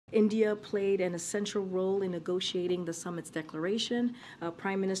India played an essential role in negotiating the summit's declaration.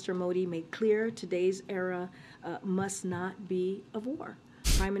 Prime Minister Modi made clear today's era must not be of war.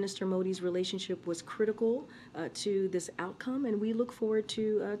 Prime Minister Modi's relationship was critical to this outcome, and we look forward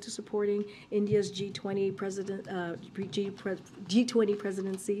to supporting India's G20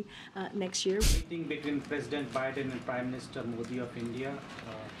 presidency next year. Meeting between President Biden and Prime Minister Modi of India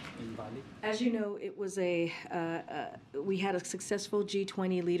in Bali. As you know, it was we had a successful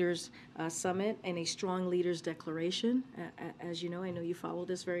G20 leaders summit and a strong leaders declaration. As you know, I know you follow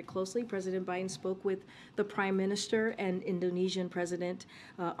this very closely. President Biden spoke with the Prime Minister and Indonesian President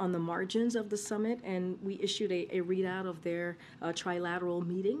on the margins of the summit, and we issued a readout of their trilateral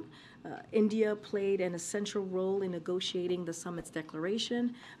meeting. India played an essential role in negotiating the summit's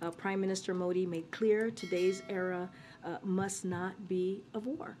declaration. Prime Minister Modi made clear today's era must not be of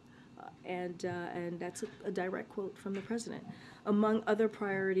war. And that's a direct quote from the president. Among other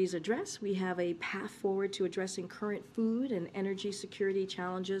priorities addressed, we have a path forward to addressing current food and energy security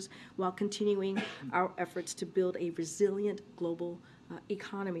challenges while continuing our efforts to build a resilient global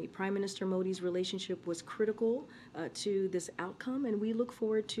economy. Prime Minister Modi's relationship was critical to this outcome, and we look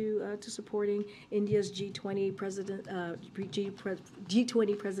forward to supporting India's G20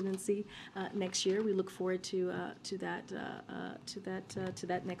 presidency next year. We look forward to that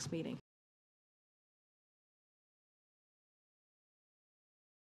next meeting.